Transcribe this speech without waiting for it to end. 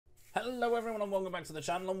Hello everyone and welcome back to the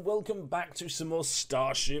channel and welcome back to some more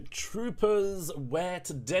Starship Troopers, where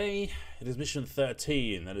today it is mission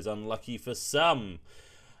 13, that is unlucky for some,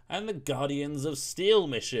 and the Guardians of Steel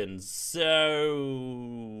missions. So,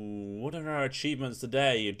 what are our achievements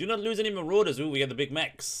today? Do not lose any Marauders, ooh, we get the big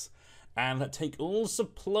mechs, and take all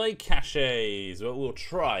supply caches. Well, we'll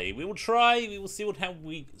try, we will see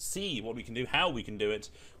what we can do, how we can do it.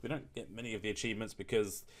 We don't get many of the achievements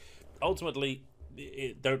because ultimately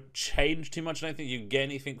it don't change too much. I don't think you get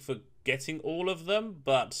anything for getting all of them,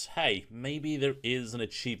 but hey, maybe there is an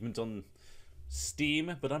achievement on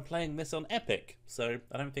Steam, but I'm playing this on Epic, so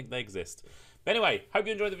I don't think they exist. But anyway, hope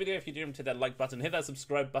you enjoyed the video. If you do, hit that like button, hit that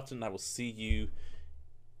subscribe button. I will see you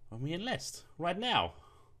when we enlist right now.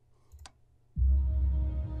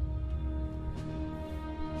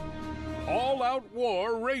 All-out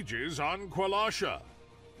war rages on Kwalasha.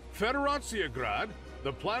 Federatiograd,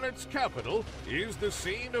 the planet's capital, is the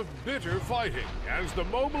scene of bitter fighting as the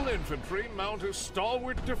Mobile Infantry mount a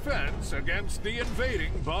stalwart defense against the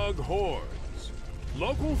invading bug hordes.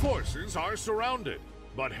 Local forces are surrounded,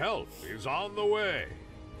 but help is on the way.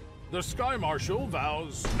 The Sky Marshal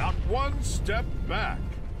vows not one step back,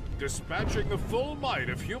 dispatching the full might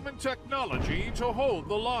of human technology to hold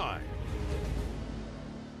the line.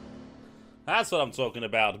 That's what I'm talking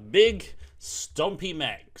about. Big, stompy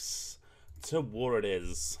mechs. To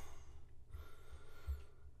Mauraders.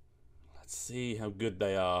 Let's see how good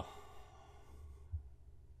they are.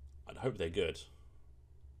 I'd hope they're good.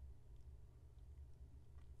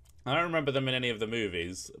 I don't remember them in any of the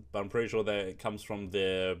movies, but I'm pretty sure that it comes from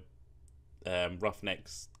the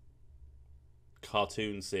Roughnecks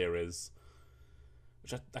cartoon series,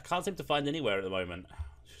 which I can't seem to find anywhere at the moment,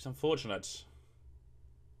 which is unfortunate.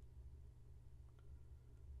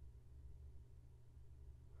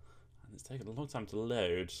 It's taken a long time to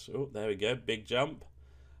load. Oh, there we go. Big jump.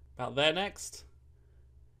 About there next.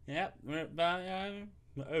 Yeah, we're about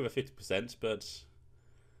over 50%, but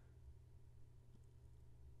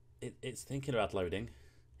it's thinking about loading.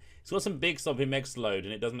 It's got some big stompy mechs to load,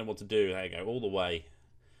 and it doesn't know what to do. There you go, all the way.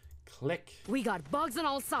 Click. We got bugs on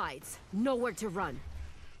all sides. Nowhere to run.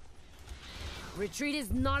 Retreat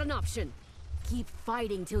is not an option. Keep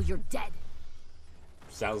fighting till you're dead.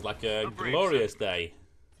 Sounds like a glorious day.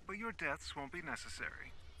 But your deaths won't be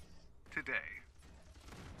necessary. Today.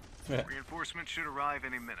 Yeah. Reinforcements should arrive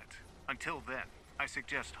any minute. Until then, I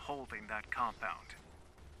suggest holding that compound.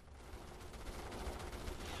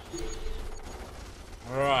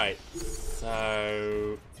 Alright,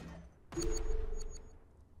 so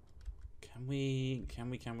can we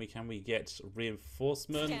get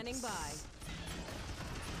reinforcements? Standing by.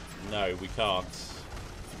 No, we can't.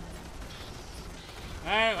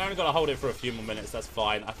 I only got to hold it for a few more minutes, that's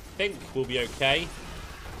fine. I think we'll be okay.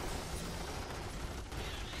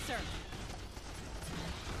 Sir.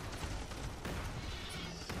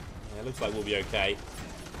 Yeah, looks like we'll be okay.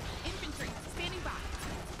 Infantry, standing by.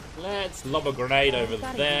 Let's lob a grenade over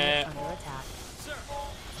there. Sir.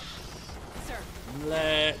 Sir.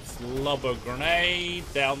 Let's lob a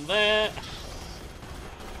grenade down there.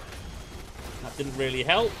 That didn't really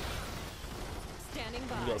help. Standing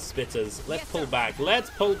by. We've got spitters. Let's Yes, pull sir. back. Let's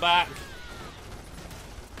pull back.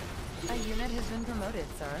 A unit has been promoted,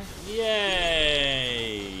 sir.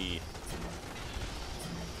 Yay!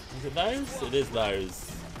 Is it those? It is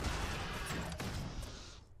those.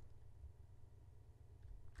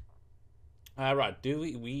 Alright,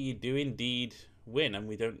 we do indeed win, and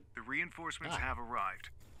we don't... The reinforcements have arrived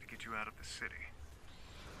to get you out of the city.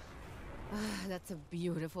 That's a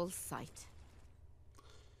beautiful sight.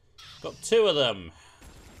 Got two of them.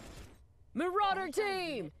 Marauder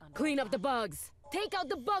team! Clean up the bugs. Take out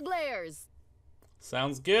the bug layers.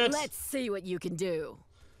 Sounds good. Let's see what you can do.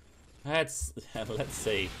 Let's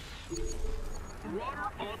see.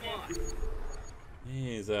 Marauder online.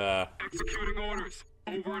 These Executing orders.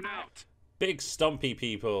 Over and out. big stompy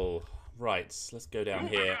people. Right, let's go down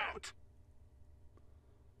here. Out.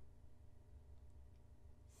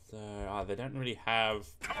 So, they don't really have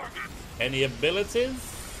any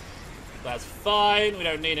abilities. That's fine. We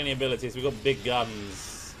don't need any abilities. We've got big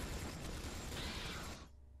guns.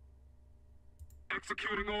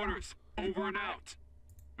 Executing orders. Over and out.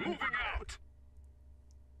 Moving out.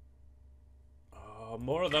 Oh,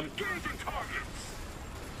 more of them. Engaging targets.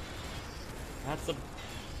 That's a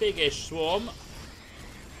big-ish swarm.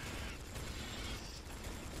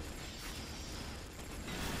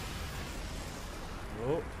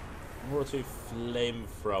 Oh, more to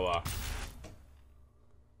flamethrower.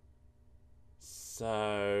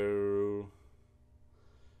 So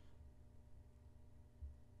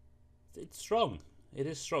it's strong. It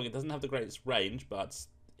is strong. It doesn't have the greatest range, but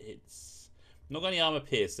It's not got any armor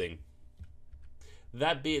piercing.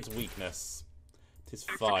 That be its weakness. It is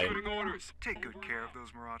fine. Executing orders. Take good care of those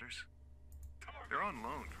Marauders. They're on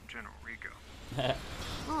loan from General Rico.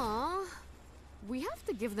 Aw, we have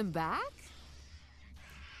to give them back?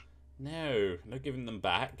 No, no giving them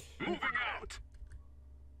back. Moving out.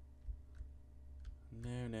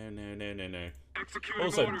 No. Executing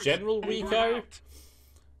Also, orders. General Over Rico? and out.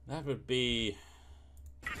 That would be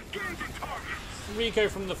Engaging targets. Rico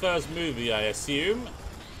from the first movie, I assume.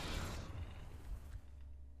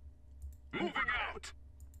 Moving out.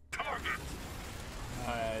 Target.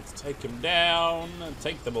 Let's take him down.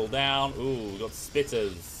 Take them all down. Ooh, we got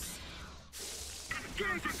spitters.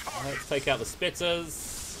 Engaging target. Let's take out the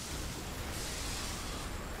spitters.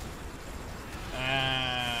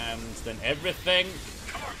 And then everything.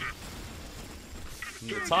 Target. And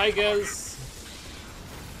the tigers.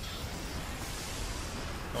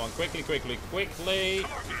 Go on, quickly.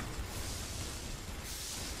 Target.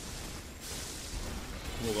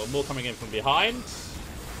 We've got more coming in from behind.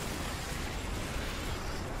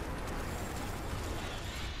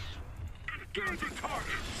 Engaging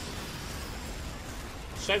targets.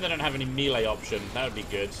 Shame they don't have any melee option. That would be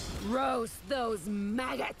good. Roast those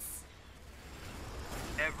maggots!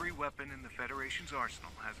 Every weapon in the Federation's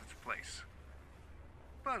arsenal has its place.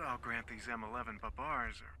 But I'll grant these M11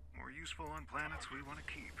 Babars are more useful on planets we want to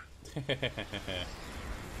keep.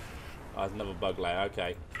 Oh, there's another bug layer.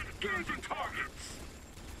 Okay. Engaging targets.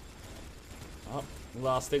 Oh,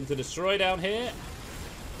 last thing to destroy down here.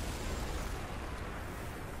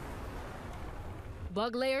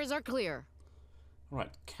 Bug layers are clear. Right,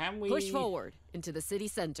 can we... Push forward into the city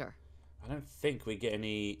center. I don't think we get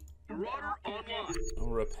any Marauder online.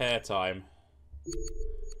 repair time.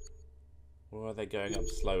 Or are they going up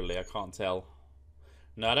slowly? I can't tell.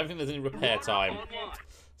 No, I don't think there's any repair Marauder time. online.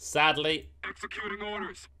 Sadly. Executing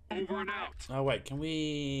orders. Over and out. Oh, wait, can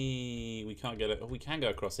we... We can't get it. Oh, we can go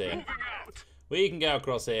across here. Moving out. We can go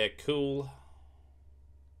across here. Cool.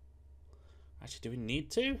 Actually, do we need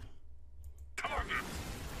to? Target.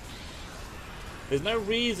 There's no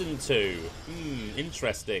reason to.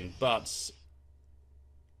 Interesting, but...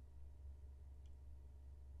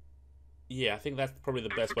 Yeah, I think that's probably the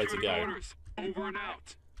best way to Executing go. orders. Over and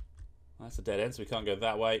out. That's a dead end, so we can't go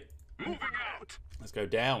that way. Moving out. Let's go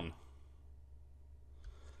down.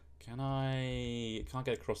 Can I... Can't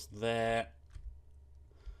get across there.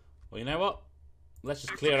 Well, you know what? Let's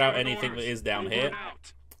just clear out Executing anything that orders. is down Over here and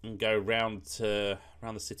out. and go round the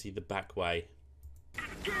city the back way.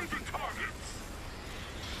 Engaging targets.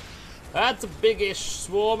 That's a big-ish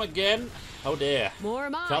swarm again. Oh dear. More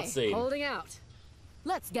am I, Cutscene. holding out.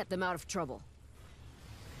 Let's get them out of trouble.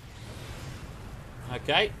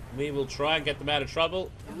 Okay, we will try and get them out of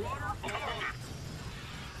trouble. Marauder online.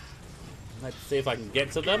 Let's see if I can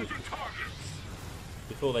get to them Engaging targets.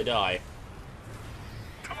 before they die.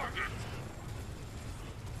 Target.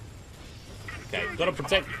 Okay, gotta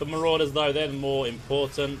protect the Marauders though, they're more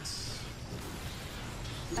important.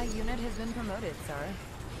 A unit has been promoted, sir.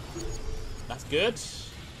 That's good.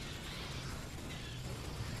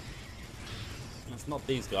 That's not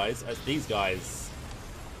these guys, that's these guys.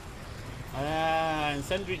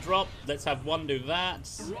 Incendiary drop, let's have one do that.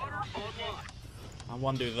 Marauder online. And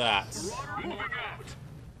one do that. Marauder moving out.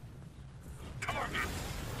 Target.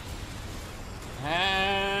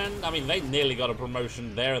 And, I mean, they nearly got a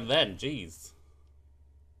promotion there and then, jeez.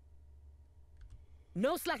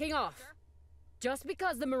 No slacking off. Just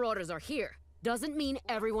because the Marauders are here doesn't mean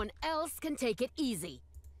everyone else can take it easy.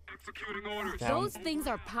 Executing orders. Down. Those things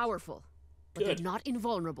are powerful, but Good. they're not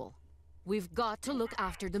invulnerable. We've got to look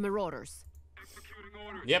after the Marauders. Executing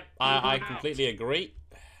orders. Yep, I completely agree.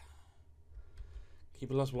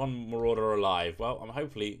 Keep us one Marauder alive. Well, I'm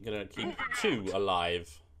hopefully gonna keep two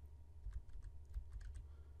alive.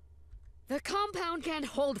 The compound can't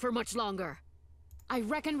hold for much longer. I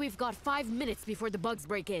reckon we've got 5 minutes before the bugs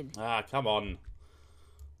break in. Ah, come on.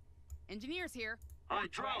 Engineers here.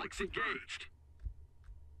 Hydraulics engaged.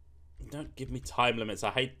 Don't give me time limits.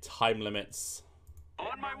 I hate time limits.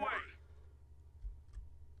 On my way.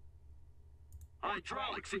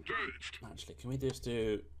 Hydraulics engaged. Actually, can we just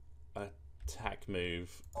do a attack move?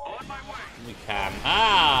 On my way. We can.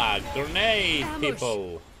 Ah, grenade, Ambush.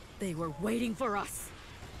 people. They were waiting for us.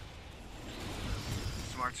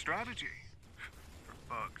 Smart strategy. For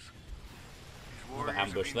bugs. These Another warriors are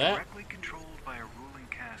ambush being there. directly controlled by a ruling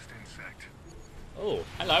caste insect. Oh,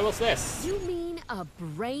 hello, what's this? You mean a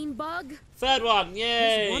brain bug? Third one,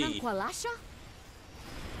 There's one on yay! Kwalasha?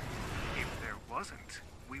 If there wasn't,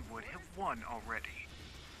 we would have won already.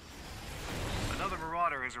 Another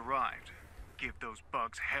Marauder has arrived. Give those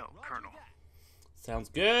bugs hell, Colonel. Sounds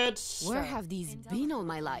good. Where have these been all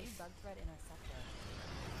my life?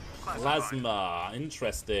 Plasma.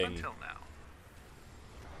 Interesting. Until now.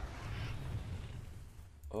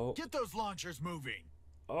 Oh. Get those launchers moving.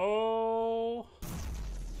 Oh.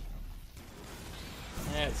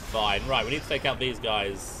 Yeah, it's fine. Right, we need to take out these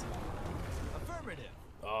guys. Affirmative.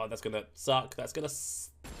 Oh, that's gonna suck. That's gonna.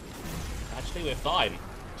 Actually, we're fine.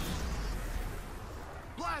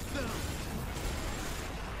 Blast them.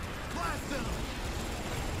 Blast them.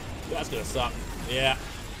 That's gonna suck. Yeah.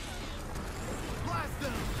 Blast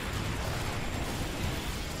them.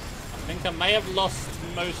 I think I may have lost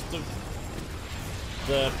most of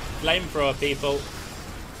the flamethrower people.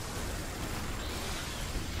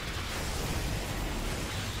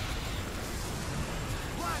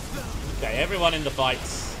 Blast them. Okay, everyone in the fight.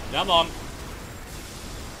 Come on.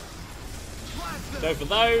 Blast them. Go for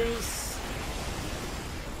those.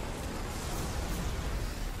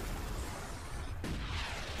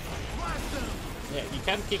 Blast them. Yeah, you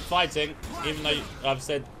can keep fighting, even though I've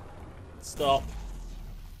said stop.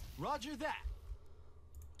 Roger that.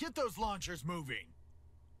 Get those launchers moving.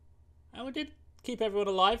 And we did keep everyone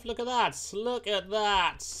alive. Look at that. Look at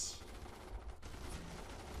that.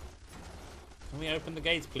 Can we open the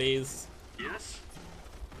gates, please? Yes?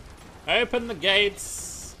 Open the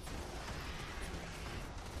gates.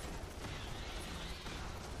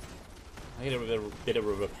 I need a bit of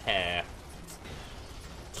a repair.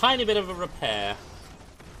 Tiny bit of a repair.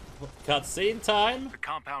 Cutscene time. The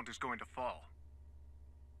compound is going to fall.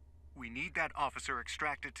 We need that officer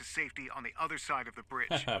extracted to safety on the other side of the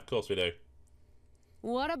bridge. Of course we do.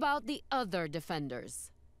 What about the other defenders?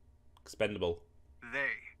 Expendable. They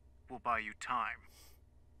will buy you time.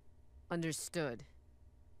 Understood.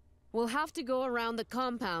 We'll have to go around the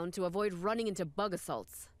compound to avoid running into bug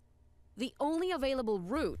assaults. The only available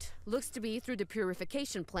route looks to be through the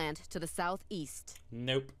purification plant to the southeast.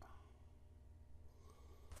 Nope.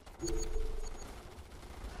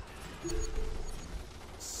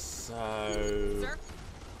 So... Sir?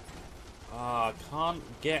 I can't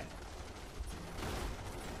get...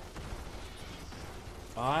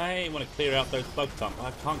 I want to clear out those bug tunnels.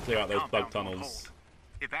 I can't clear out those bug Compound won't tunnels. hold.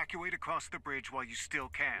 Evacuate across the bridge while you still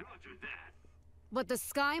can. Roger that. But the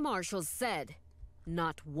Sky Marshal said,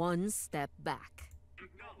 not one step back.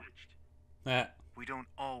 Acknowledged. Eh, We don't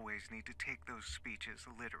always need to take those speeches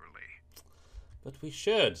literally. but we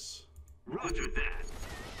should. Roger that.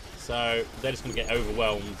 So they're just going to get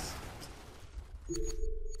overwhelmed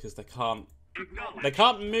because they can't. Acknowledged. They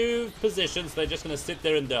can't move positions. They're just going to sit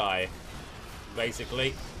there and die,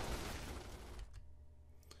 basically.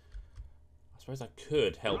 I suppose I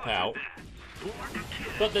could help out,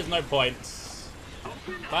 but there's no point.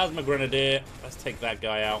 Plasma Grenadier. Let's take that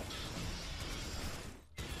guy out.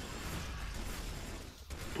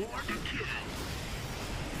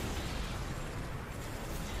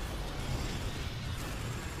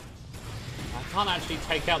 I can't actually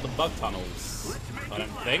take out the bug tunnels, I don't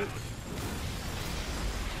think.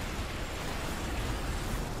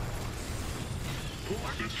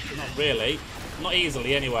 Not really. Not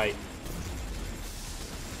easily, anyway.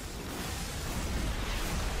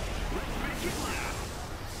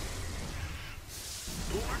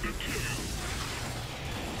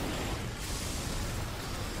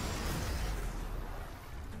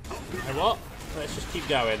 You know what? Let's just keep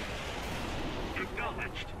going.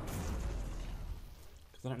 Acknowledged.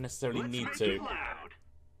 Because I don't necessarily Let's need make to. it loud.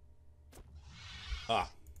 Ah,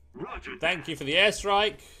 Roger thank you for the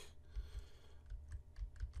airstrike.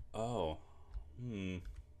 Oh.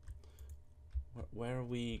 Where are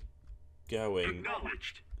we going?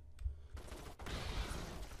 Acknowledged.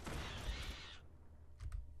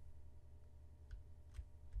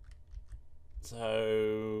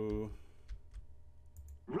 So...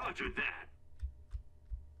 Roger that.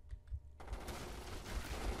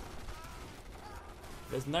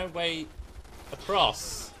 There's no way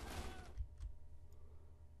across.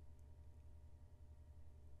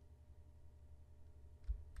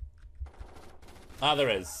 Ah, there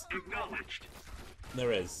is. Acknowledged.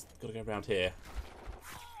 There is. Gotta go around here.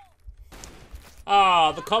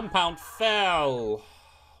 Ah, the compound fell.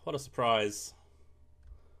 What a surprise.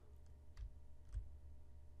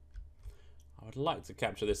 I would like to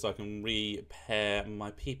capture this so I can repair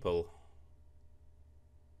my people.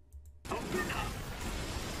 Open up.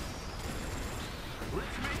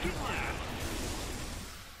 Let's make it loud.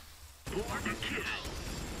 For the kill.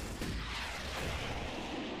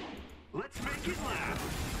 Let's make it loud.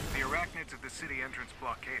 The Arachnids at the city entrance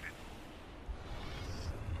blockaded.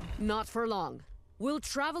 Not for long. We'll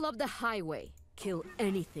travel up the highway, kill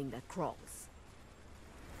anything that crawls.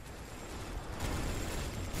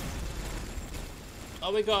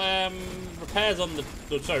 Oh, we got repairs on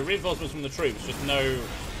the... Sorry, reinforcements from the troops. Just no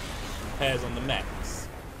repairs on the mechs.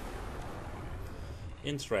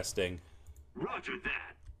 Interesting. Roger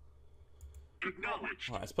that. Acknowledged.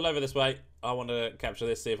 Right, let's pull over this way. I want to capture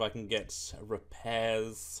this, see if I can get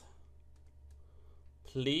repairs.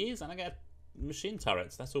 Please? And I get machine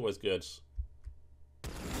turrets. That's always good.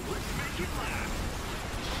 Let's make it last.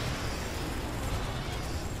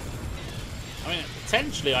 I mean,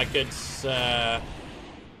 potentially I could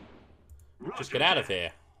just get out of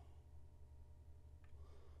here.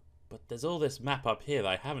 But there's all this map up here that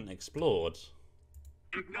I haven't explored.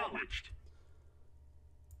 Acknowledged.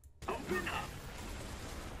 Open up.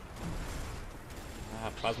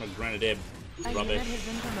 Plasma grenadier A unit rubbish. has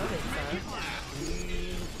been promoted, sir.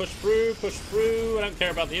 Push through, push through. I don't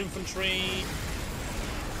care about the infantry.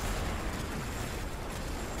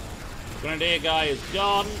 Grenadier guy is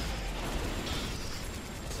gone.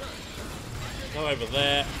 Go over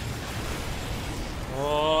there.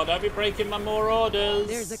 Oh, don't be breaking my Mauraders.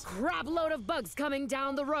 There's a crap load of bugs coming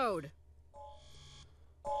down the road.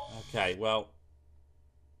 Okay, well,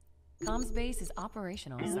 Comms base is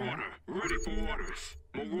operational, sir. Marauder, ready for orders.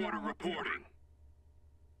 Marauder reporting.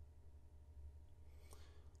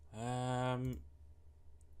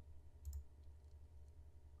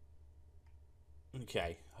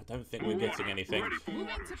 Okay, I don't think we're getting anything. Ready for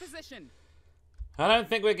Moving orders. to position. I don't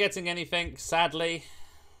think we're getting anything, sadly.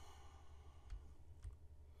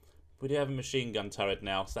 We do have a machine gun turret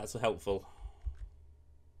now, so that's helpful.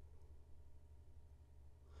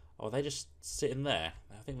 Oh, are they just sitting there?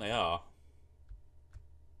 I think they are.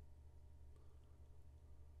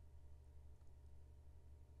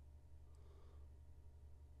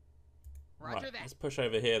 Roger Right, that. let's push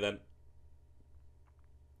over here then.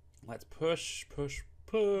 Let's push, push,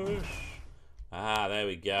 push. Ah, there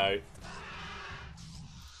we go.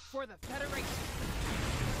 For the Federation.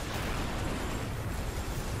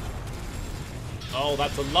 Oh,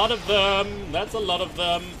 that's a lot of them. That's a lot of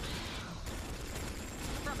them.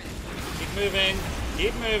 Affirmative. Keep moving.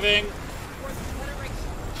 Keep moving. For the Federation.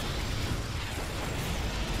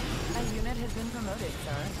 A unit has been promoted,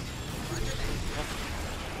 sir. Roger that.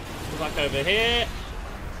 Back over here.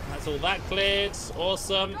 That's all that cleared.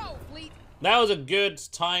 Awesome. Go, fleet. That was a good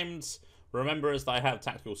timed remembrance that I have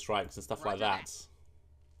tactical strikes and stuff like Roger that. that.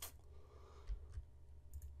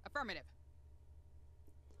 Affirmative.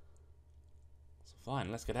 So fine,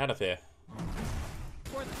 let's get out of here.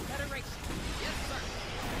 For the Federation. Yes,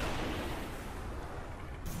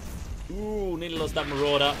 sir. Ooh, nearly lost that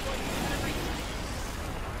Marauder. For the Federation.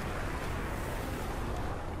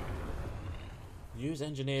 Use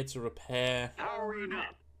engineer to repair. Powering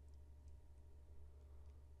up.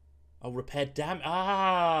 Oh, repair damage.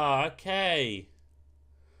 Ah, okay.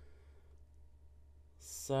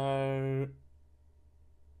 So...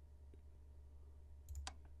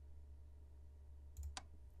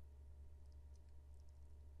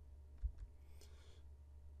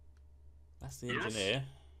 that's the Yes. engineer.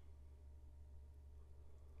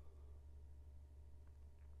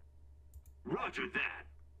 Roger that.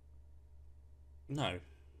 No.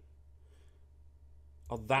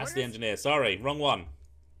 Oh, that's the engineer. Sorry, wrong one.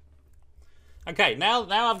 Okay, now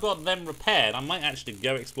I've got them repaired. I might actually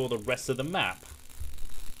go explore the rest of the map.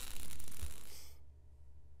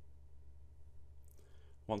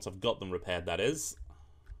 Once I've got them repaired, that is.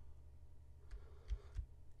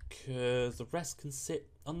 Because the rest can sit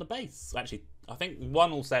on the base. Actually, I think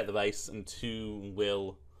one will stay at the base and two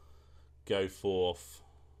will go forth.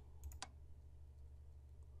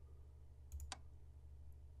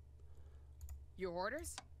 Your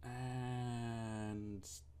orders? And...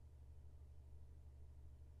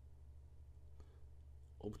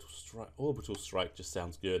 Orbital strike just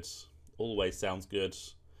sounds good. Always sounds good.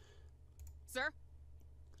 Sir?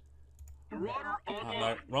 Marauder Oh, online.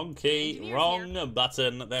 no, wrong key, Engineers wrong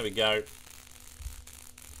button. There we go.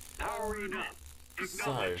 Powering up.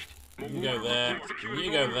 So, Acknowledged. you go there,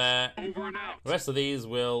 you go there. Over and out. The rest of these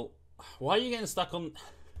will... Why are you getting stuck on...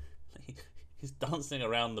 He's dancing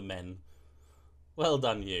around the men. Well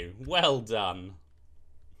done, you. Well done.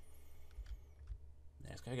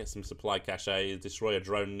 Let's go get some supply caches, destroy a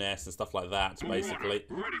drone nest and stuff like that, basically.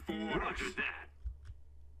 Ready for orders. Roger that.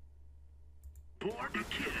 Born to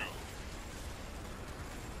kill.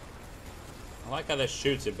 I like how they're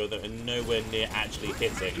shooting, but they're nowhere near actually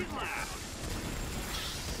hitting. Make it last.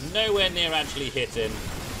 Nowhere near actually hitting.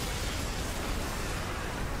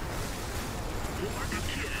 Born to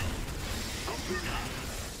kill. Open up.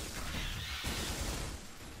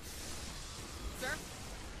 Sir?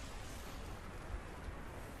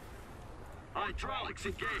 Hydraulics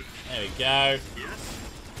engaged. There we go. Yes.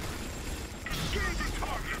 Engage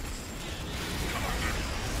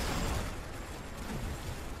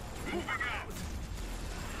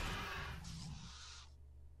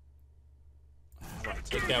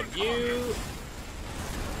Take out you.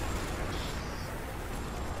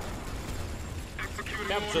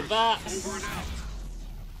 Capture that.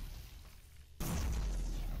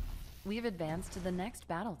 We've advanced to the next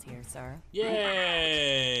battle tier, sir.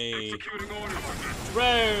 Yay!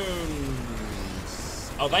 Drones!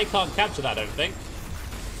 Oh, they can't capture that, I don't think.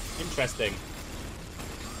 Interesting.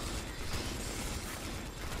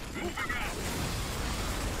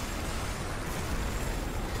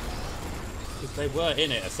 Because they were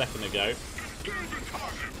in it a second ago.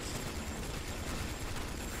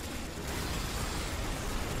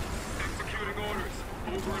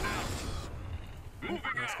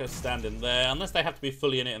 Let's go stand in there. Unless they have to be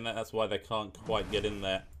fully in it, and that's why they can't quite get in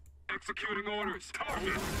there. Executing orders.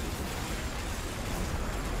 Target.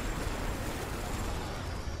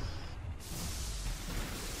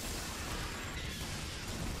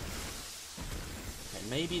 Okay,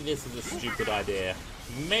 maybe this is a stupid idea.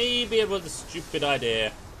 Maybe it was a stupid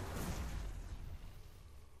idea.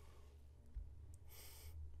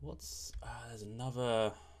 What's... there's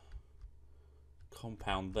another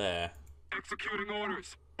compound there. Executing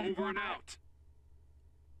orders. Over and out.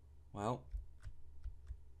 Well,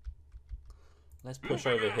 let's push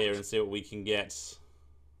over here and see what we can get.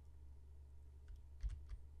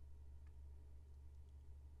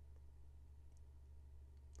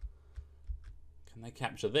 Can they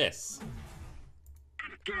capture this?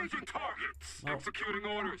 Engaging targets. No. Executing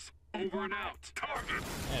orders. Over and out. Target.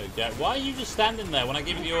 There we go. Why are you just standing there when I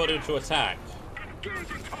give you the order to attack?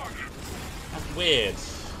 Engaging targets. That's weird.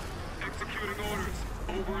 Executing orders.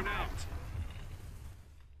 Over and out.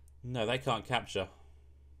 No, they can't capture.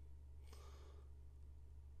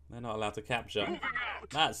 They're not allowed to capture. Moving out.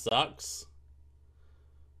 That sucks.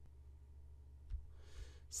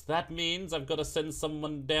 So that means I've got to send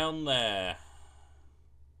someone down there.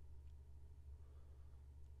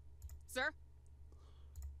 Sir?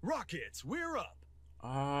 Rockets, we're up.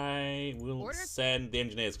 I will Orders? send the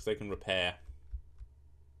engineers because they can repair.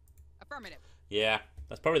 Affirmative. Yeah,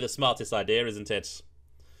 that's probably the smartest idea, isn't it?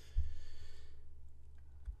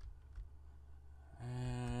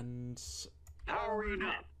 And Powering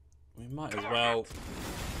up. we might as well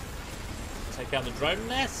take out the drone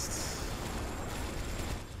nest.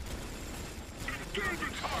 Engaging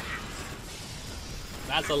targets.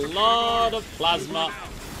 That's a lot of plasma.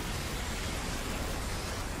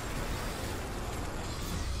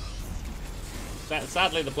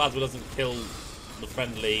 Sadly, the plasma doesn't kill the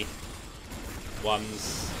friendly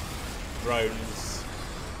ones. Drones.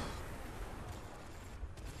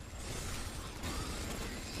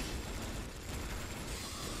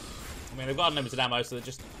 I mean, they've got unlimited ammo, so they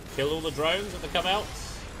just kill all the drones if they come out.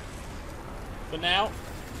 For now.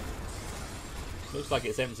 Looks like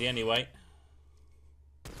it's empty anyway.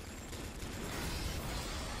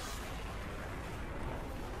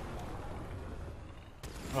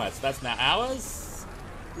 Alright, so that's now ours.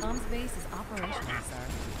 Comms base is operational, sir.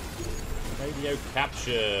 Radio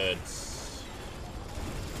captured.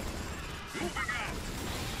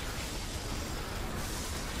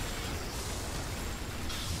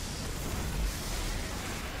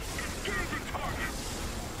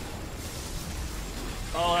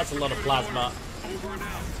 Oh, that's a lot of plasma.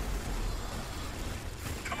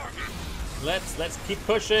 Let's keep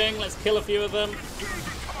pushing. Let's kill a few of them.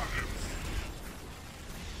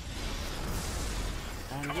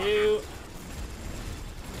 And you.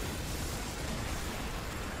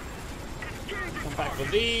 Come back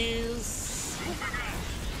for these.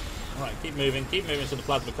 Alright, keep moving so the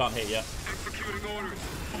plasma can't hit you. Executing orders.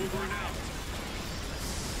 Over and out.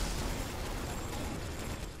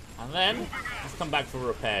 And then, let's come back for a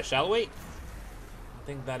repair, shall we? I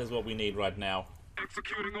think that is what we need right now.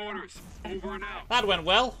 Executing orders. Over and out. That went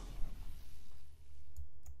well.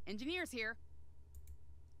 Engineers here.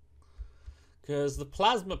 Because the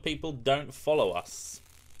plasma people don't follow us.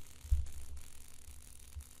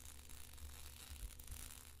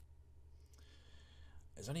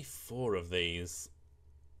 There's only 4 of these.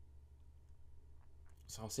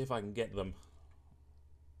 So I'll see if I can get them.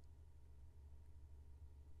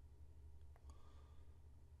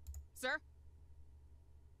 Sir?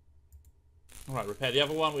 Alright, repair the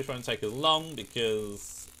other one, which won't take as long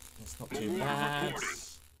because it's not too bad.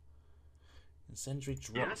 Incendiary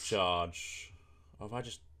drop charge. Oh, if I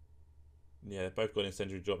just... Yeah, they've both got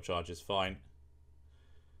incendiary drop charges, fine.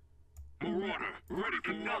 Marauder, ready,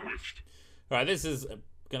 acknowledged. Alright, this is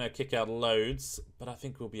going to kick out loads, but I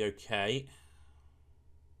think we'll be okay.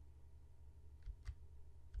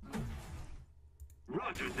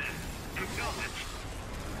 Roger that. Acknowledged.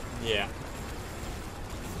 Yeah.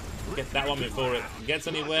 Get that one before it gets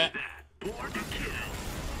anywhere. Born to kill.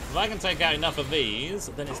 If I can take out enough of these,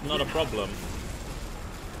 then it's not a problem.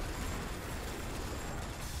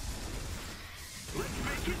 Let's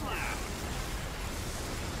make it loud.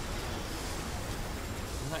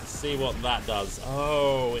 Let's see what that does.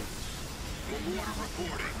 Oh, it's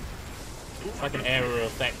like an error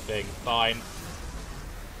effect thing. Fine.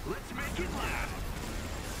 Let's make it loud.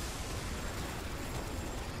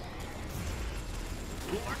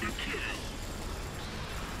 War to kill.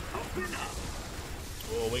 Open up.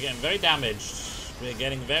 Oh, we're getting very damaged. We're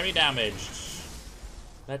getting very damaged.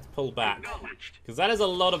 Let's pull back. Because that is a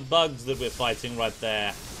lot of bugs that we're fighting right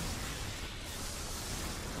there.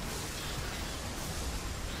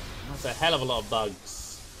 That's a hell of a lot of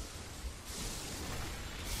bugs.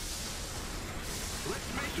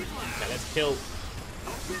 Okay, let's kill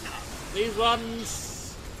these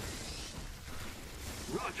ones.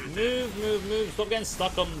 Move, move, move. Stop getting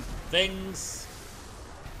stuck on things.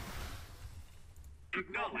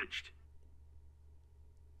 Acknowledged.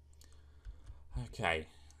 Okay.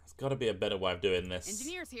 There's got to be a better way of doing this.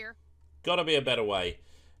 Engineers here. Got to be a better way.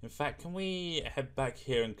 In fact, can we head back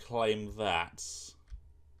here and claim that?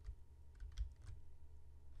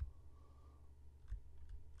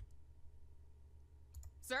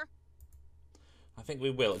 Sir? I think we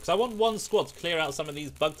will. Because I want one squad to clear out some of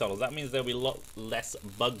these bug tunnels. That means there'll be a lot less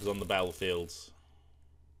bugs on the battlefield.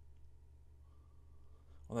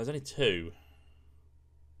 Well, there's only two.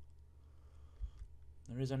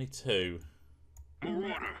 There is only two.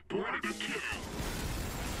 Marauder, ready to kill.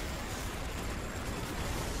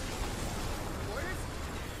 Orders?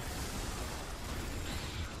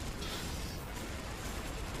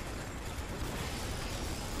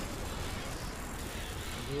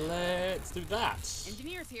 Let's do that.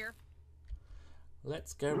 Engineers here.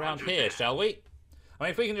 Let's go around here, shall we? I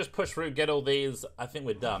mean, if we can just push through, get all these, I think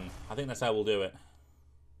we're done. I think that's how we'll do it.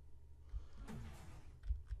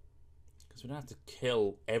 Because we don't have to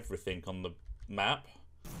kill everything on the map.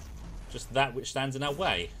 Just that which stands in our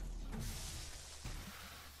way.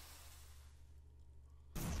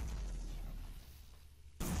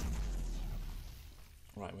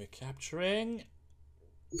 Right, we're capturing.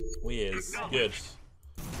 We is. Good.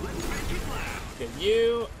 Get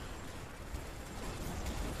you.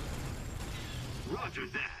 Roger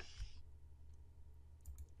that.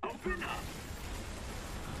 Open up.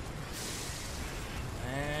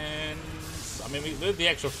 And I mean, with the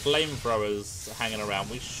extra flamethrowers hanging around,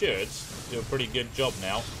 we should do a pretty good job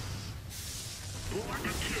now.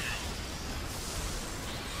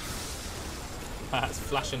 It's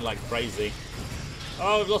flashing like crazy.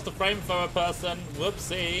 Oh, we've lost a flamethrower person.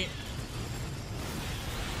 Whoopsie.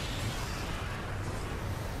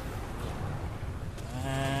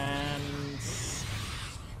 And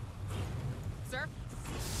Sir?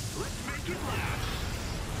 Let's make it loud.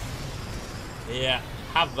 yeah,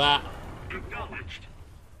 have that. Acknowledged.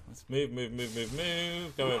 Let's move, move, move, move,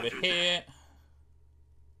 move. Go over here.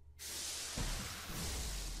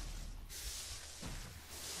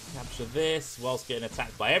 Capture this whilst getting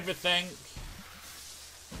attacked by everything.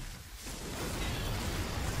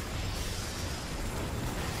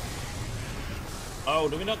 Oh,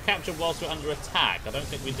 do we not capture whilst we're under attack? I don't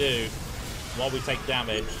think we do. While we take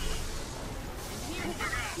damage.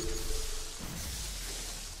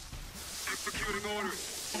 Executing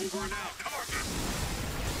orders. Over and out. Target.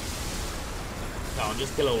 Come on,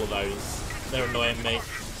 just kill all of those. They're annoying me.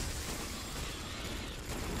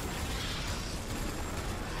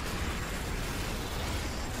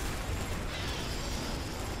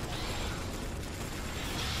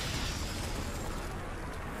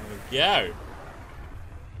 There we go.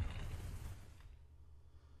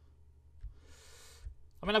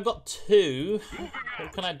 I mean, I've got two.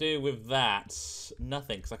 What can I do with that?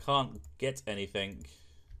 Nothing, because I can't get anything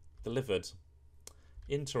delivered.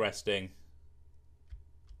 Interesting.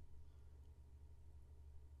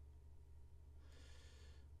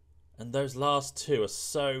 And those last two are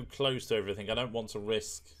so close to everything. I don't want to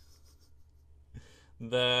risk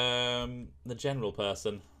the general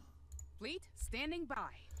person. Fleet standing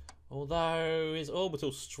by. Although his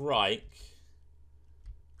orbital strike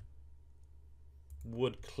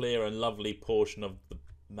would clear a lovely portion of the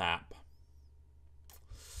map.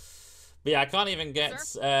 But yeah, I can't even get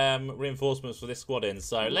reinforcements for this squad in,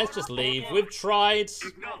 so let's just leave. We've tried.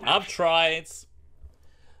 I've tried.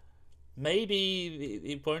 Maybe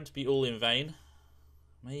it won't be all in vain.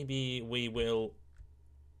 Maybe we will...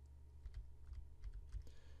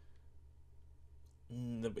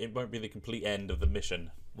 It won't be the complete end of the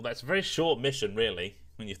mission. Well, that's a very short mission, really,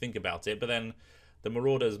 when you think about it. But then the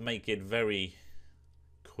Marauders make it very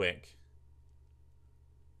quick.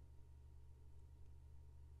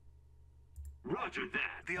 Roger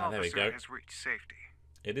that. The there we officer go. has reached safety.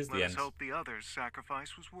 It is the Let us end. hope the other's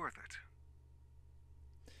sacrifice was worth it.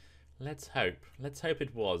 Let's hope. Let's hope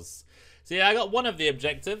it was. So yeah, I got one of the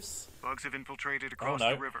objectives. Bugs have infiltrated across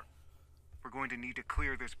no. the river. We're going to need to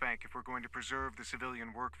clear this bank if we're going to preserve the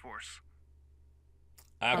civilian workforce.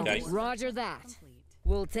 Okay. Roger that.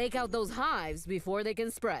 We'll take out those hives before they can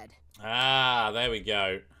spread. Ah, there we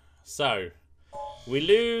go. So, we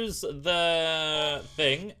lose the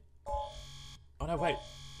thing. Oh no, wait.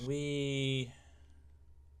 We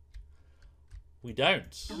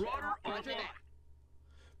don't. Roger that.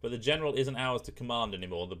 But the general isn't ours to command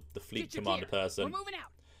anymore, the fleet commander person. We're moving out.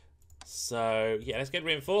 So, yeah, let's get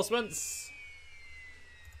reinforcements.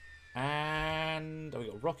 And we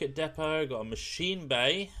got a rocket depot, got a machine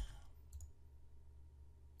bay.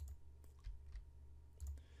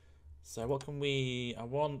 So what can we... I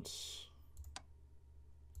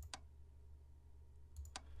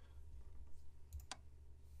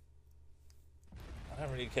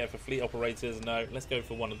don't really care for fleet operators, no. Let's go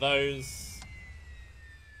for one of those.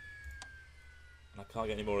 And I can't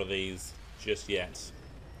get any more of these just yet.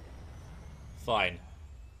 Fine.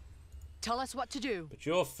 Tell us what to do. But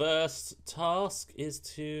your first task is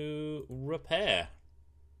to repair.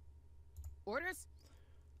 Orders?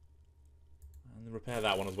 And repair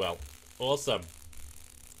that one as well. Awesome.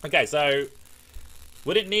 Okay, so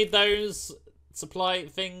we didn't need those supply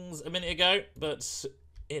things a minute ago, but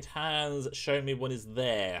it has shown me what is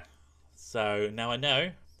there. So now I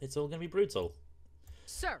know it's all going to be brutal.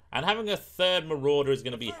 Sir. And having a third Marauder is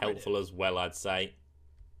going to be helpful as well, I'd say.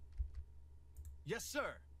 Yes,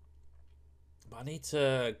 sir. But I need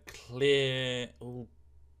to clear all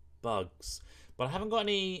bugs. But I haven't got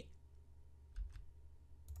any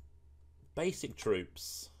basic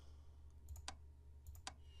troops.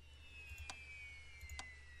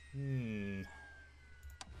 Fine,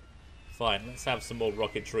 let's have some more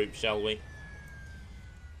rocket troops, shall we?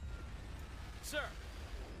 Sir.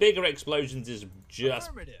 Bigger explosions is just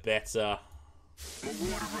Affirmative. better.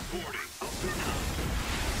 Marauder reporting. Up and out.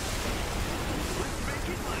 Let's make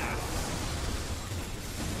it last.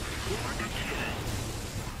 Forward to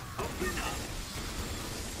kill. Up and up.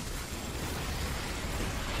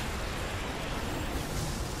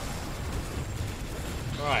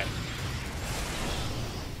 Right.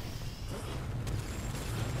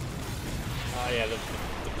 Oh yeah, the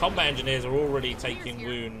combat engineers are already taking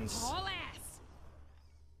wounds. All ass.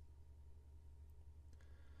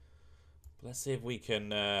 Let's see if we can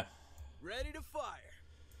Ready to fire.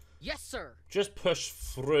 Yes, sir. just push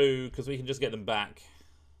through, because we can just get them back.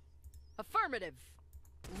 Affirmative.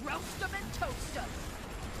 Roast them and toast them.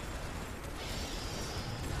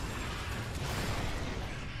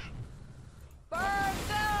 Burn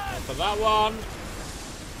them! For that one.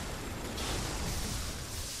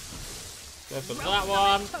 Go for that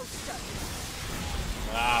one. Toast them.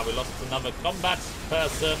 Ah, we lost another combat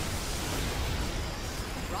person.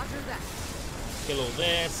 Roger that. Kill all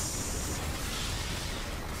this.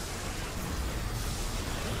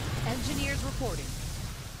 Engineers reporting.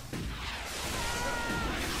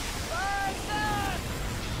 Burn them!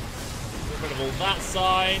 Get rid of all that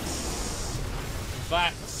side.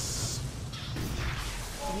 That.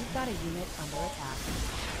 We've got a unit under attack.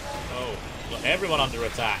 Oh, got everyone under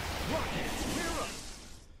attack. Rockets, we're up.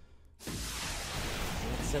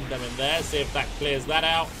 Let's send them in there, see if that clears that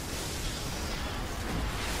out.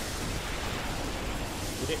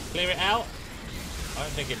 Did it clear it out? I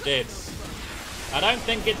don't think it did. I don't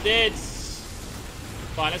think it did.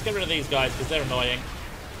 Fine, let's get rid of these guys because they're annoying.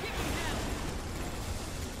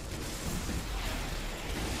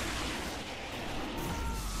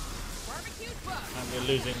 Barbecued bugs. And we're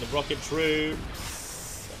losing the rocket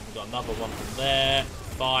troops. And we've got another one from there.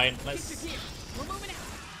 Fine, let's We're moving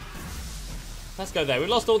out. go there. We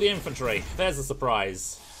lost all the infantry. There's a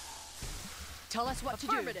surprise. Tell us what to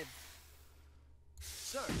do. Affirmative.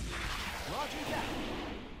 Sir. Roger that.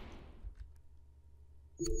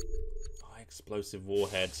 High explosive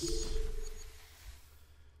warheads.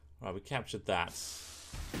 Right, we captured that.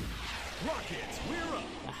 Rockets, we're up.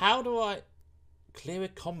 How do I clear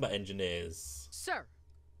with combat engineers? Sir.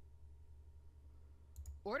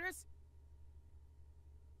 Orders?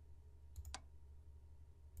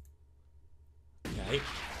 Okay.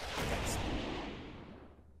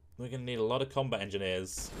 We're going to need a lot of combat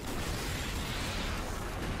engineers.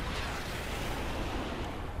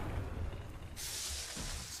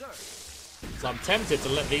 Sir. So I'm tempted to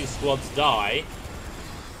let these squads die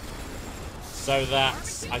so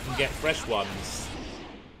that I can get fresh ones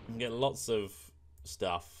and get lots of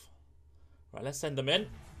stuff. Right, let's send them in.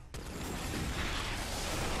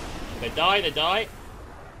 They die, they die.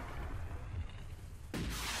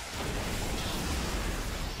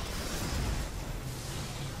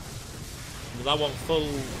 Because I want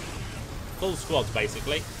full squads,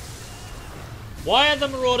 basically. Why are the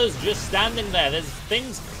Marauders just standing there? There's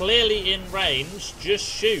things clearly in range. Just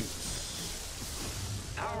shoot.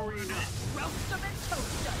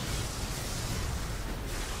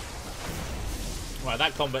 Right,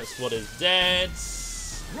 that combat squad is dead.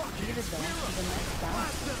 You've advanced to the next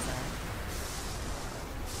battlefield,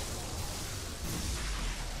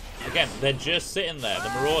 sir. Again, they're just sitting there, the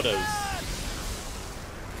Marauders.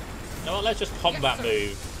 You know what, let's just combat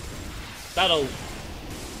move. That'll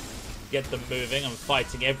get them moving and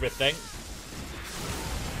fighting everything.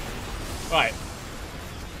 Right.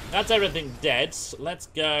 That's everything dead. Let's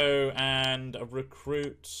go and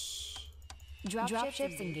recruit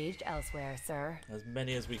Dropships engaged elsewhere, sir. as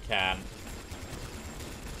many as we can.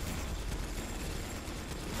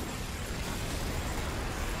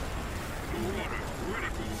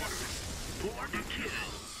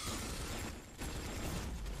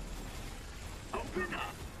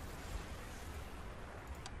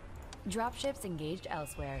 Dropships engaged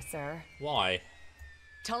elsewhere, sir. Why?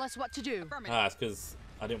 Tell us what to do. Ah, it's because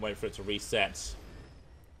I didn't wait for it to reset.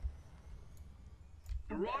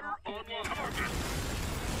 Marauder online. Target.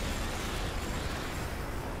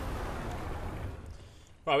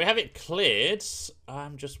 Right, we have it cleared.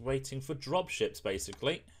 I'm just waiting for dropships,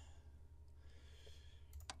 basically.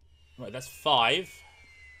 Right, that's 5.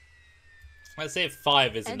 Let's see if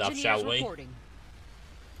 5 is enough, shall we? Reporting.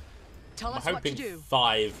 Tell I'm us what to hoping do.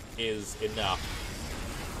 5 is enough.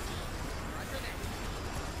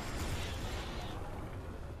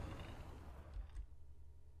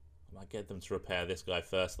 I might get them to repair this guy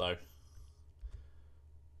first, though.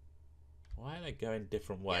 Why are they going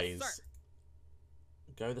different ways? Yes, sir.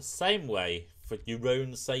 Go the same way for your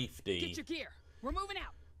own safety. Get your gear. We're moving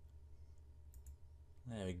out.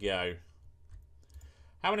 There we go.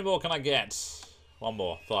 How many more can I get? One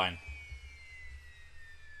more, fine.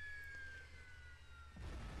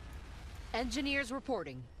 Engineers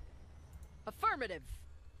reporting. Affirmative.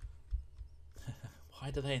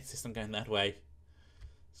 Why do they insist on going that way?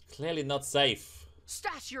 It's clearly not safe.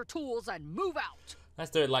 Stash your tools and move out.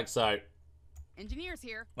 Let's do it like so. Engineers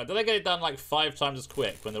here. Like, do they get it done like 5 times as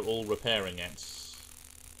quick when they're all repairing it?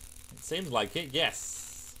 It seems like it,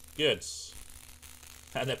 yes. Good.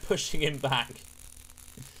 And they're pushing him back.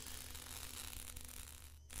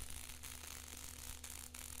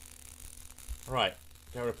 Right,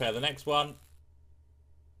 go repair the next one.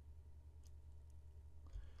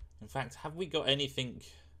 In fact, have we got anything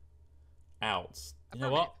out? You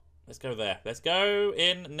know what? Let's go there. Let's go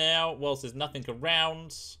in now whilst there's nothing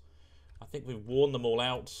around. I think we've worn them all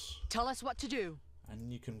out. Tell us what to do.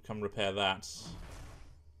 And you can come repair that.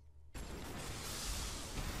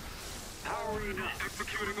 Powering up.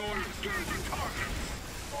 Executing orders. Engaging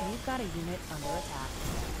targets. We've got a unit under attack.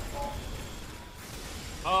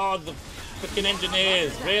 Oh, the freaking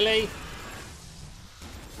engineers, really?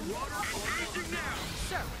 Marauder engaging now.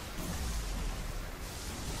 Sir.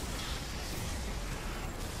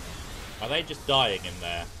 Are they just dying in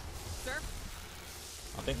there? Sir.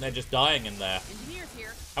 I think they're just dying in there. Engineers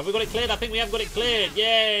here. Have we got it cleared? I think we have got it cleared.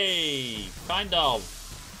 Yay! Kind of.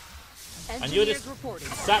 Engineers And you're just reporting.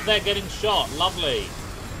 sat there getting shot. Lovely.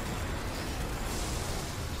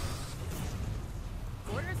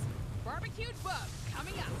 Orders. Barbecued bug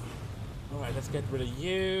coming up. Alright, let's get rid of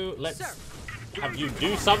you. Let's Sir. have you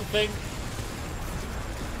do something.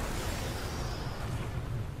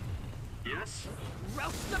 Yes.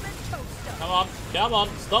 Roast them and toast them. Come on, come on.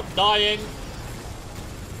 Stop dying.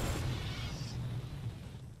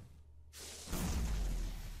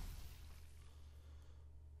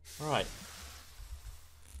 Right.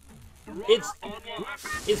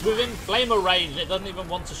 It's within flamer range. It doesn't even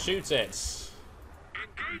want to shoot it.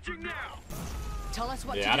 Engaging now. Tell us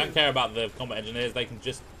what to Yeah, I do. don't care about the combat engineers. They can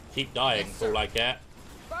just keep dying Yes, for all sir. I care.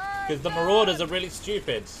 Burn Because the them! Marauders are really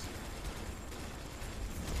stupid.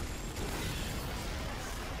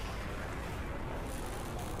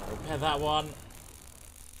 Repair that one.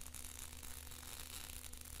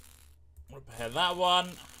 Repair that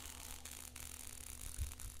one.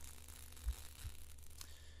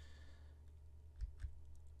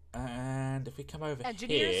 And if we come over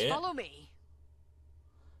Engineers, here, follow me.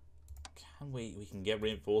 can we can get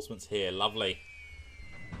reinforcements here. Lovely.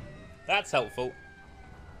 That's helpful.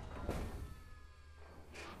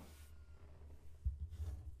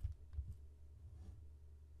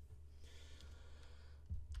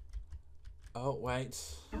 Oh, wait.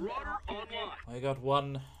 Marauder online. I got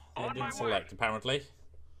one they On my didn't way. select, apparently.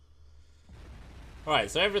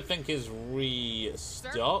 Alright, so everything is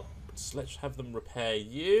restocked. Let's have them repair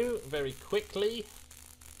you very quickly.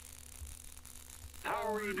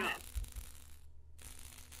 Powering up.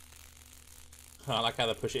 I like how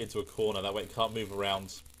they push it into a corner. That way it can't move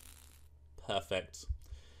around. Perfect.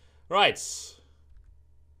 Right.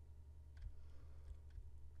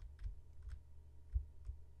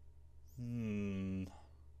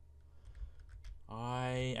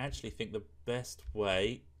 I actually think the best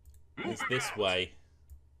way is this way.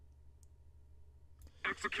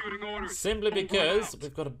 Executing orders. Simply because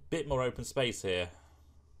we've got a bit more open space here.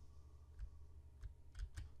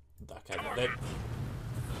 Okay,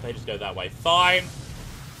 they just go that way. Fine.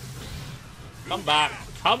 Come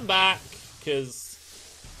back, because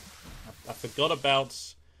I forgot about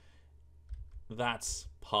that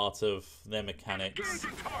part of their mechanics. So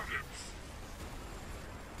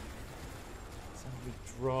we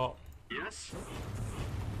drop. Yes.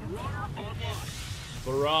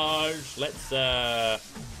 Barrage. Let's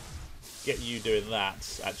get you doing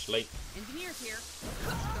that, actually. Engineers here.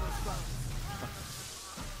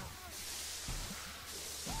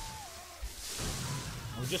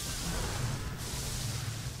 I'll just...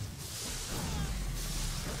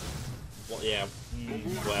 What? Yeah.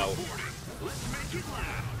 Well. Let's make it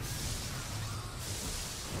loud.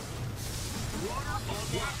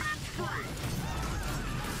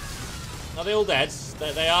 Are they all dead?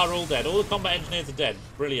 They are all dead. All the combat engineers are dead.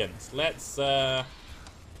 Brilliant. Let's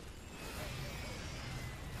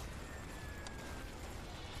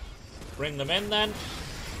bring them in then.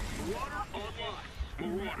 Marauder online.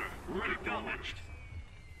 Marauder, ready acknowledged.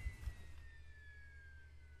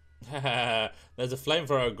 There's a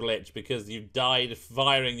flamethrower glitch because you died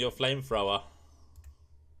firing your flamethrower.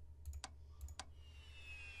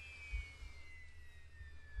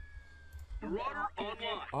 Marauder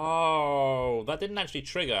online. Oh, that didn't actually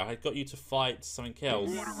trigger. I got you to fight something else.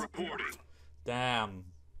 Marauder reporting. Damn.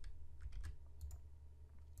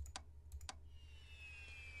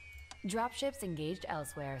 Dropships engaged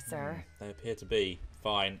elsewhere, sir. They appear to be.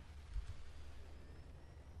 Fine.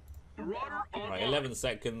 Marauder online. Right, 11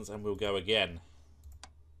 seconds and we'll go again.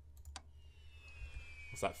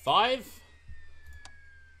 What's that, 5?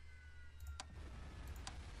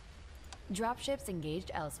 Dropships engaged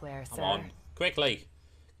elsewhere, sir. Come on. Quickly.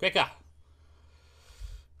 Quicker.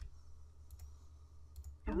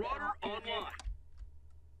 Marauder online.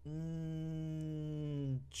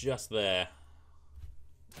 Just there.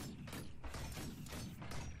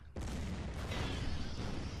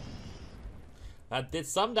 That did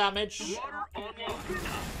some damage. Marauder online.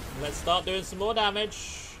 Let's start doing some more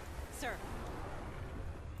damage. Sir.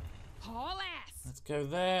 Haul ass. Let's go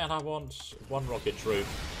there, and I want 1 rocket troop.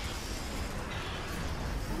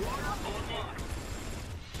 Marauder online.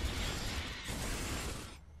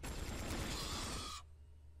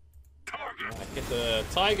 Target. Right, get the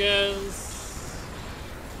tigers.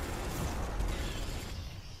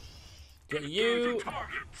 Get you.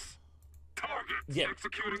 Targets. Targets. Yeah.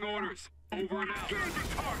 Executing orders. Over and out.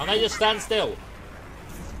 And they just stand still.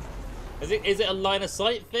 Is it a line of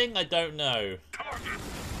sight thing? I don't know. Target.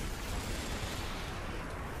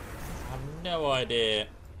 I have no idea.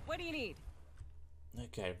 What do you need?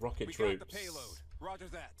 Okay, rocket We troops. got the payload. Roger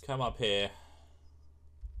that. Come up here.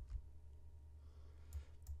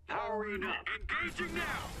 Powering up. Engaging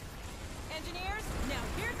now. Engineers, now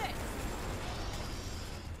hear this.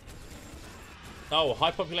 Oh,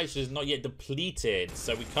 high population is not yet depleted,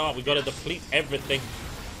 so we can't. We got to deplete everything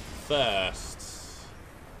first.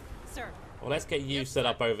 Sir. Well, let's get you set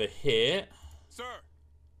up over here, Sir.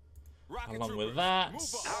 Rocket along troopers, with that. move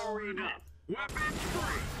up. Powering up. Weapons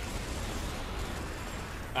free.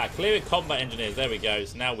 Ah, clearing combat engineers. There we go.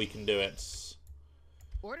 So now we can do it.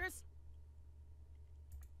 Orders?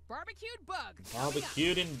 Barbecued bug.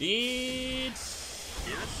 Barbecued indeed.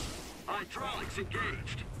 Yes. Hydraulics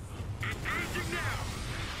engaged. Engaging now.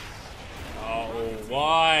 Oh,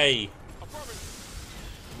 why?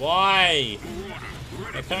 Why?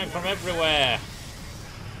 They're coming from everywhere.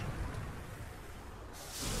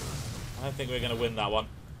 I don't think we're going to win that one.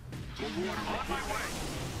 On my way.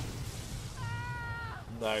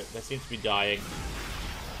 No, they seem to be dying.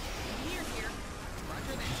 Engineers here.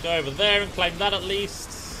 Roger that. Let's go over there and claim that at least.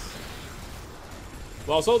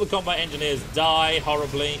 Whilst all the combat engineers die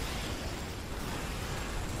horribly.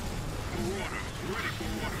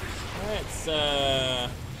 Let's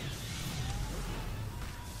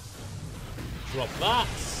drop that.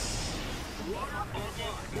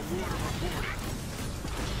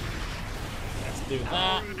 Let's do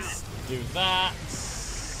that. Do that.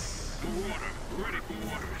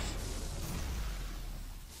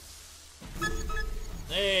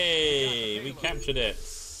 Hey, we captured it.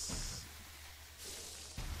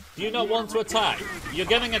 Do you not want to attack? You're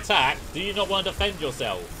getting attacked. Do you not want to defend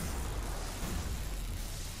yourself?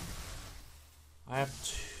 I have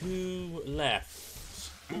 2 left.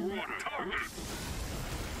 Marauder target.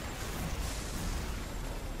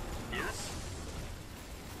 Yes.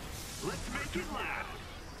 Let's make it loud.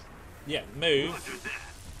 Yeah, move. Roger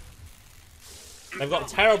that. They've got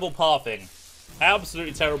terrible pathing.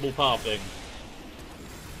 Absolutely terrible pathing.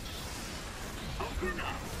 Open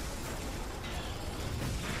up.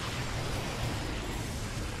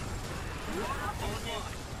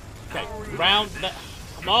 Okay, round that.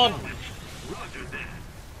 Come on. Roger that.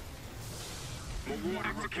 Marauder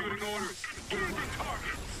executing orders. Engaging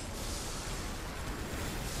targets.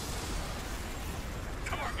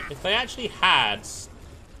 Target. If they actually had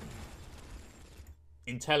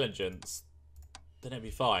intelligence, then it'd be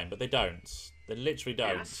fine, but they don't. They literally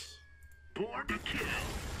don't. Yes. Born to kill.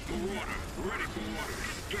 Marauder ready for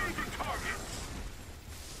orders. Engaging targets.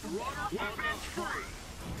 Marauder weapons free.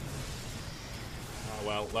 Oh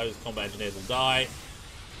well, those combat engineers will die.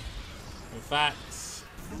 In fact,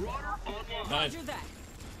 Marauder online. can I, Roger that.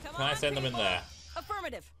 Come can I on, send them in people. there?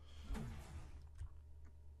 Affirmative.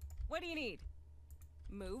 What do you need?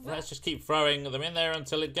 Move Let's up. just keep throwing them in there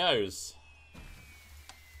until it goes.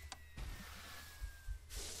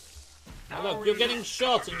 Oh, look, you're getting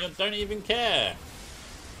shot and you don't even care.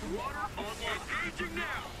 Marauder online. Engaging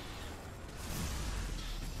now.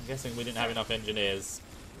 I'm guessing we didn't have enough engineers.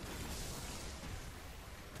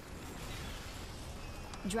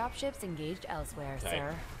 Dropships engaged elsewhere, Okay.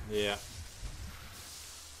 sir. Yeah.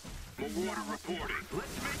 Marauder reporting.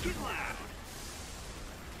 Let's make it loud.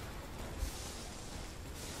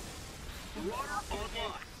 Marauder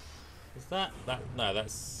online. Is that? No,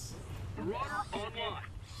 that's... Marauder online.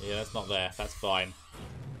 Yeah, that's not there. That's fine.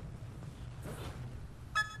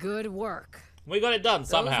 Good work. We got it done Those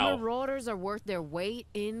somehow. Marauders are worth their weight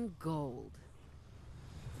in gold.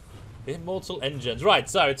 Immortal engines. Right,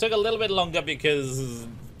 so it took a little bit longer because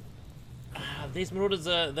these Marauders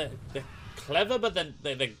are they're clever, but then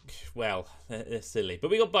they're silly. But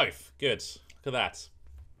we got both. Good. Look at that.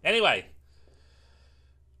 Anyway,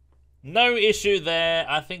 no issue there.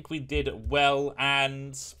 I think we did well,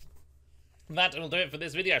 and that will do it for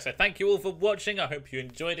this video. So thank you all for watching. I hope you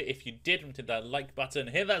enjoyed it. If you did, hit that like button,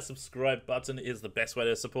 hit that subscribe button. It is the best way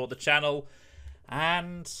to support the channel,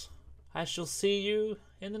 and I shall see you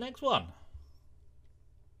in the next one.